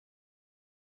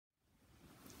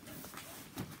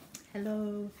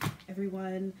Hello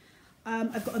everyone.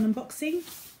 I've got an unboxing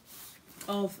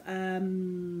of a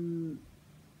new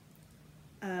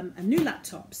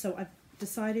laptop. So I've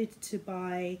decided to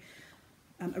buy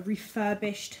a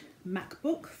refurbished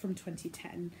MacBook from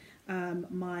 2010.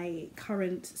 My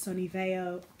current Sony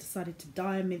Vaio decided to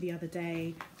die on me the other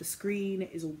day. The screen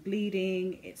is all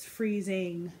bleeding, it's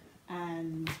freezing,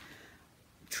 and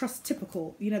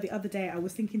typical. You know, the other day I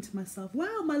was thinking to myself,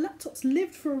 wow, my laptop's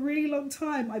lived for a really long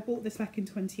time. I bought this back in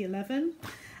 2011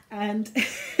 and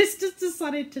it's just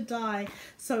decided to die.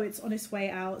 So it's on its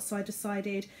way out. So I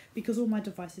decided, because all my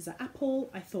devices are Apple,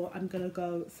 I thought I'm gonna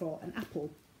go for an Apple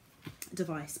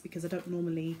device, because I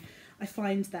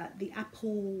find that the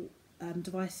Apple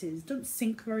devices don't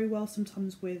sync very well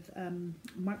sometimes with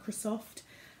Microsoft,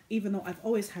 even though I've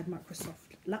always had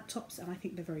Microsoft laptops and I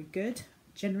think they're very good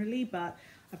generally, but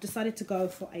I've decided to go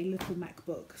for a little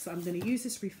MacBook. So I'm going to use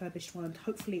this refurbished one.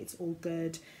 Hopefully it's all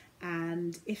good,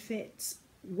 and if it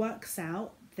works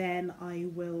out, then I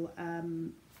will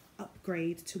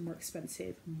upgrade to a more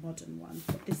expensive modern one.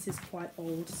 But this is quite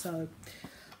old, so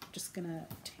I'm just going to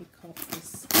take off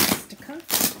this sticker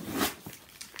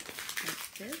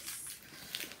like this.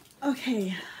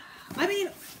 Okay, I mean,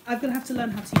 I'm going to have to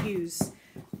learn how to use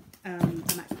a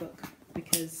MacBook,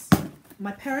 because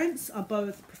my parents are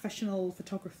both professional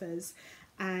photographers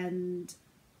and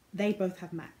they both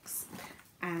have Macs,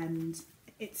 and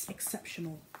it's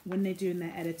exceptional when they're doing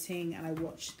their editing, and I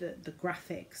watch the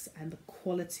graphics and the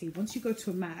quality. Once you go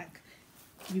to a Mac,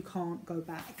 you can't go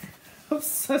back. I'm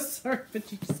so sorry,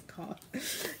 but you just can't.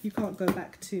 You can't go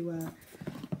back to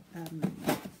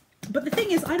but the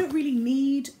thing is, I don't really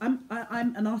need, I'm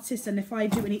an artist, and if I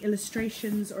do any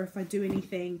illustrations or if I do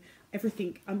anything,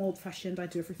 I'm old-fashioned. I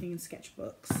do everything in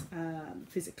sketchbooks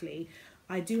physically.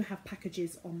 I do have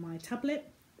packages on my tablet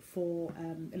for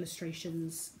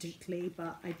illustrations digitally,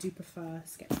 but I do prefer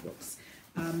sketchbooks.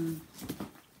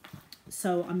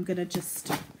 So I'm gonna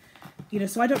just, you know,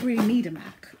 so I don't really need a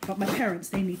Mac, but my parents,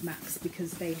 they need Macs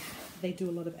because they do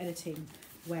a lot of editing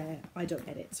where I don't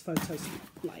edit photos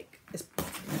like as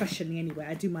professionally anyway.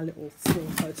 I do my little small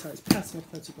photos, personal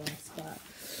photographs. But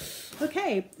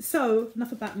okay, so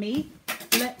enough about me.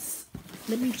 Let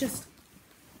me just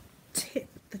tip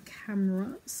the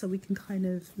camera so we can kind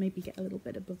of maybe get a little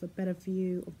bit of a better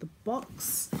view of the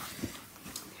box.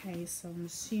 Okay, so I'm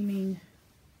assuming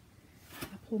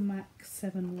Apple Mac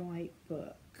 7 white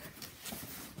book.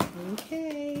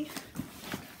 Okay,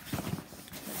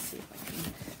 let's see if I can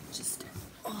just,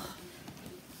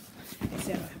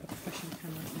 see, I don't have a professional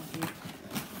camera in my view.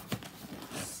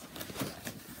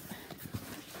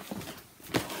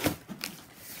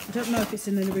 I don't know if it's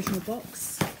in the original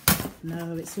box.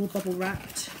 No, it's all bubble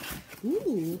wrapped.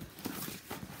 Ooh.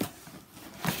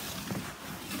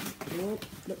 Oh,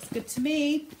 looks good to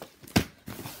me.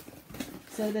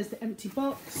 So there's the empty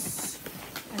box,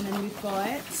 and then we've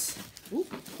got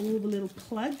all the little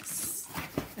plugs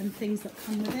and things that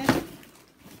come with it.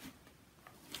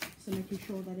 So making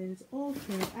sure that it is all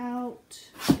cleared out.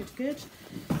 Good.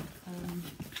 I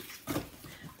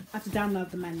have to download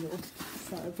the manual,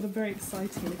 but I'm very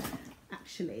excited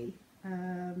actually.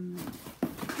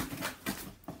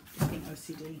 Just being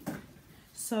OCD.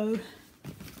 So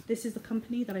this is the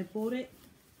company that I bought it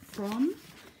from.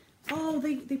 Oh,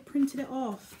 they printed it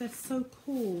off. They're so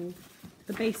cool.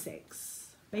 The basic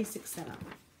setup.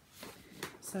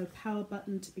 So power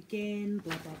button to begin,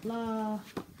 blah blah blah.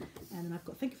 And then I've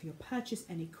got thank you for your purchase,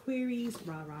 any queries,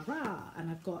 rah rah rah. And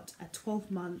I've got a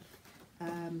 12-month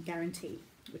guarantee,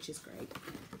 which is great.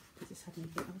 Does this have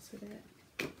anything else with it?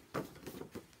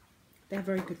 They have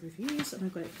very good reviews, and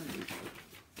I've got it from eBay.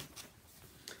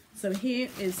 So here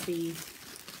is the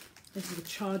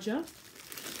charger,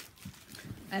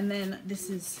 and then this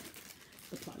is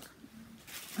the plug.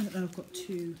 I don't know, I've got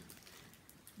two.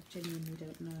 I genuinely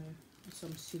don't know, so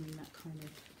I'm assuming that kind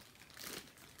of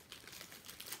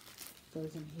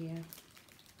goes in here,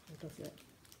 or does it?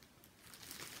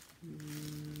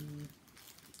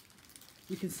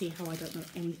 You can see how I don't know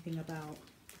anything about.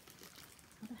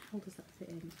 How the hell does that fit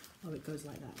in? Oh, it goes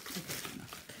like that.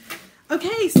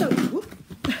 Okay, so whoop.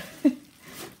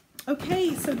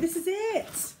 Okay, so this is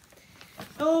it.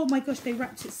 Oh my gosh, they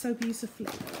wrapped it so beautifully.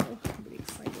 Oh, I'm really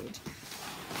excited.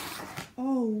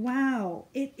 Oh wow,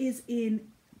 it is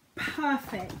in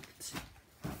perfect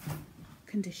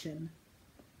condition.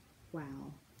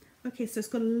 Wow. Okay, so it's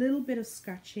got a little bit of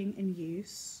scratching and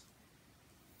use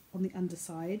on the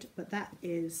underside, but that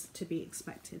is to be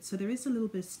expected. So there is a little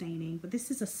bit of staining, but this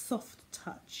is a soft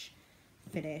touch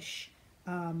finish.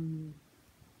 And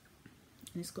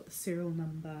it's got the serial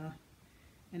number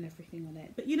and everything on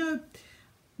it. But you know,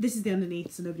 this is the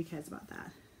underneath, so nobody cares about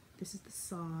that. This is the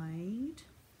side.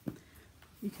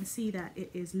 You can see that it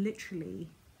is literally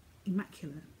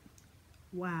immaculate.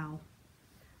 Wow.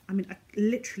 I mean, I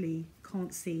literally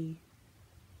can't see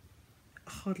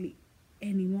hardly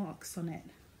any marks on it.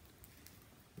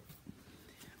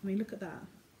 I mean, look at that.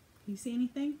 Can you see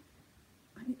anything?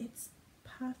 I mean, it's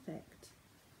perfect.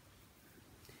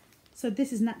 So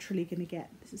this is naturally going to get,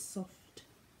 this is soft,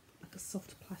 like a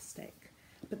soft plastic,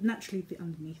 but naturally the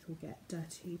underneath will get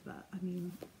dirty. But I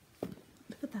mean,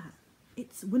 look at that.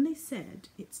 It's, when they said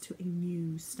it's to a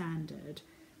new standard,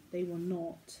 they were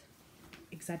not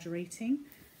exaggerating.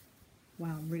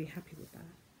 Wow, I'm really happy with that.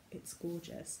 It's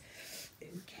gorgeous.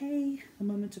 Okay, a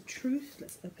moment of truth.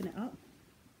 Let's open it up.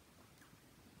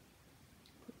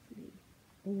 Hopefully.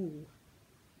 Oh,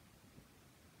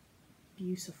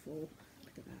 beautiful.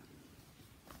 Look at that.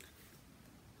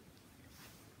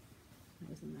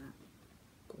 Isn't that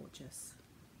gorgeous?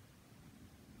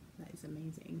 That is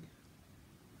amazing.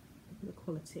 Look at the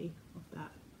quality of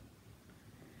that.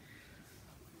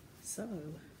 So,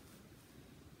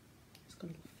 it's got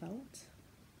a little felt. Do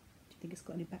you think it's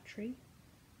got any battery?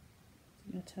 Is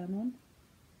it going to turn on?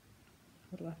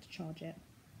 Or do I have to charge it?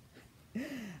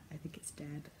 I think it's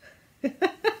dead.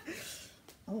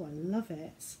 Oh, I love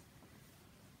it.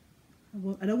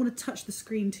 I don't want to touch the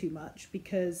screen too much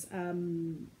because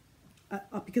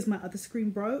my other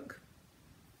screen broke.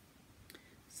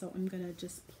 So I'm going to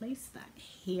just place that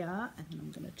here, and then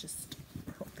I'm going to just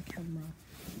prop the camera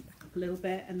back up a little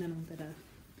bit, and then I'm going to,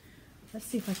 let's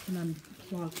see if I can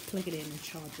plug it in and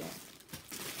charge it,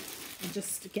 and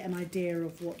just get an idea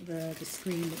of what the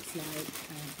screen looks like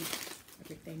and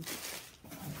everything. So,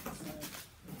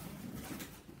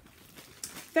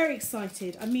 very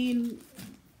excited. I mean,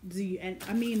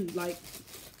 like,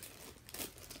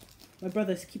 my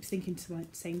brother keeps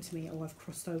saying to me, "Oh, I've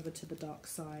crossed over to the dark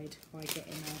side by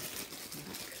getting a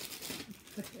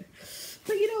Mac."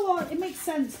 But you know what? It makes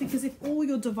sense, because if all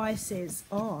your devices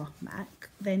are Mac,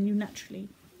 then you naturally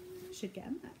should get a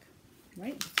Mac,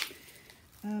 right?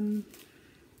 So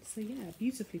yeah,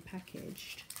 beautifully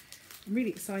packaged. I'm really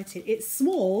excited. It's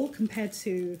small compared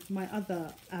to my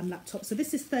other laptop. So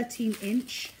this is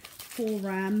 13-inch, 4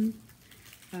 RAM,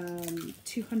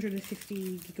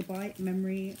 250 gigabyte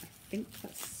memory. I think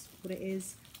that's what it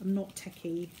is. I'm not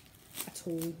techie at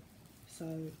all, so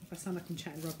if I sound like I'm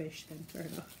chatting rubbish, then fair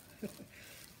enough.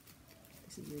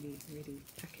 This is really, really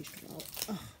packaged well.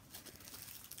 Oh.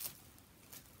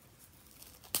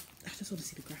 I just want to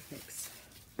see the graphics.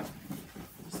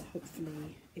 So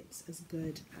hopefully it's as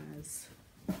good as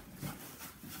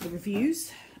the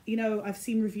reviews. You know, I've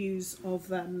seen reviews of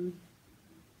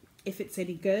if it's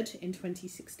any good in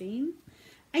 2016.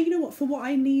 And you know what, for what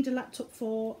I need a laptop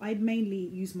for, I mainly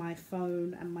use my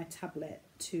phone and my tablet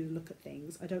to look at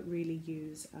things. I don't really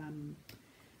use,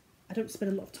 I don't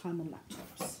spend a lot of time on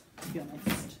laptops, to be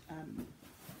honest.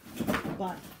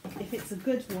 But if it's a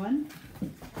good one,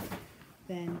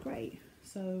 then great.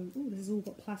 So, oh, this has all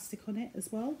got plastic on it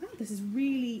as well. Wow, this is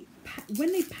really,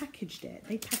 when they packaged it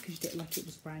like it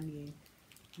was brand new.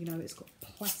 You know, it's got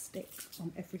plastic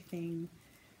on everything.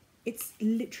 It's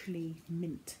literally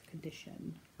mint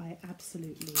condition. I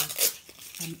absolutely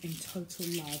am in total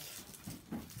love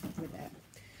with it.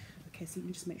 Okay, so let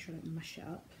me just make sure I don't mash it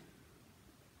up.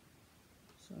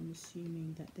 So I'm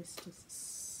assuming that this just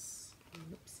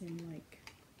slips in like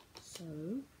so.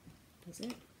 Does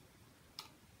it?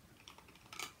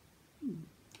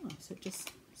 Oh, so it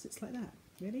just sits like that.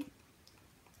 Really?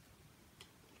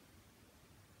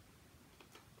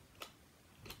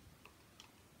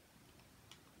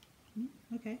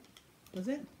 Okay, does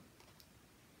it?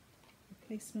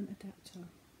 Replacement adapter.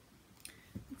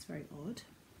 That's very odd.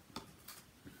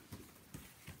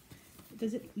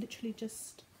 Does it literally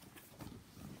just...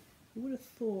 I would have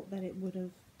thought that it would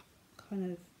have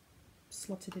kind of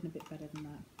slotted in a bit better than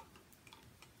that.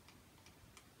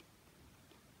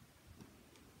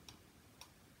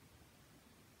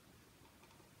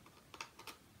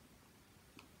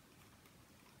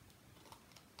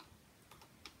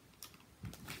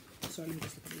 So let me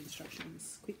just look at the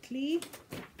instructions quickly.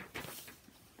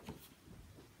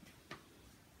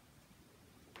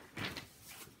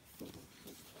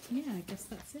 Yeah, I guess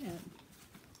that's it.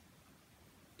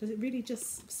 Does it really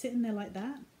just sit in there like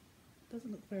that?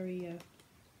 Doesn't look very...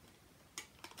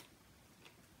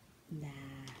 Nah,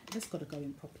 that's got to go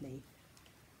in properly.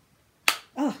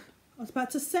 Oh, I was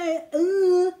about to say,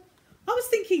 I was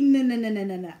thinking,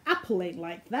 no. Apple ain't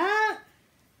like that.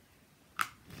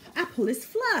 Apple is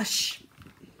flush.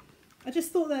 I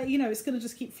just thought that, you know, it's going to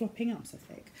just keep flopping up so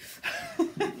thick.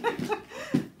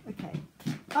 Okay.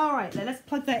 All right, then let's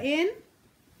plug that in.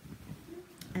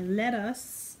 and let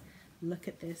us look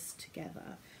at this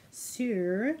together.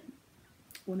 So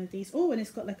one of these, oh, and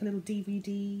it's got like a little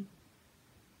DVD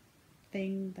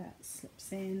thing that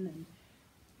slips in, and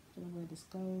I don't know where this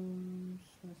goes.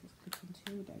 Where's this clip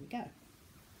into? There we go.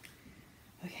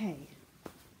 Okay.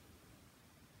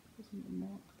 Isn't the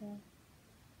mark there?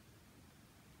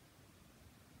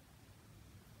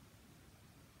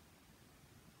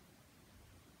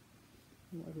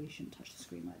 Oh, I really shouldn't touch the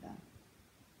screen like that.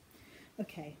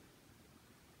 Okay.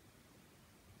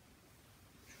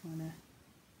 Trying to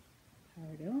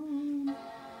power it on.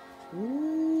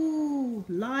 Ooh,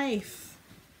 life.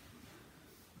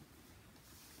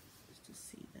 Just to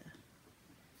see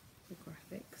the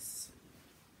graphics.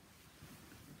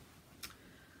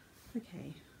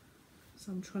 Okay,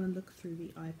 so I'm trying to look through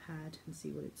the iPad and see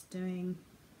what it's doing.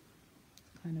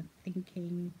 Kind of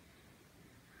thinking.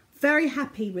 Very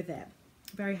happy with it.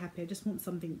 Very happy. I just want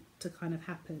something to kind of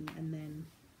happen, and then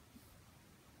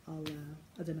I'll,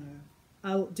 I don't know,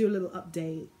 I'll do a little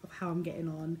update of how I'm getting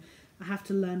on. I have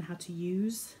to learn how to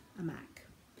use a Mac.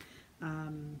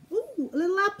 Ooh, a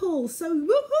little apple. So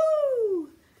woohoo!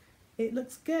 It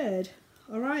looks good.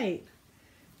 All right.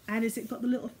 And has it got the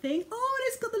little thing? Oh, and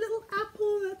it's got the little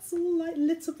apple that's all like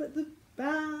lit up at the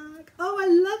back. Oh, I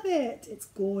love it. It's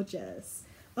gorgeous.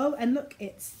 Oh, and look,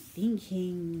 it's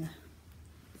thinking.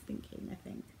 It's thinking, I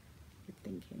think. It's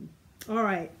thinking. All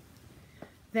right.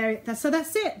 So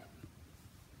that's it.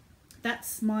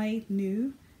 That's my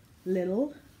new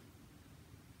little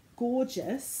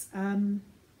gorgeous Apple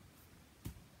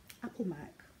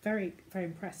Mac. Very, very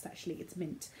impressed actually. It's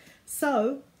mint.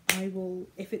 So I will,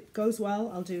 if it goes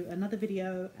well, I'll do another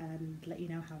video and let you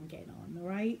know how I'm getting on. All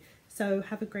right. So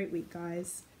have a great week,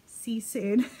 guys. See you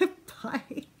soon.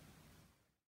 Bye.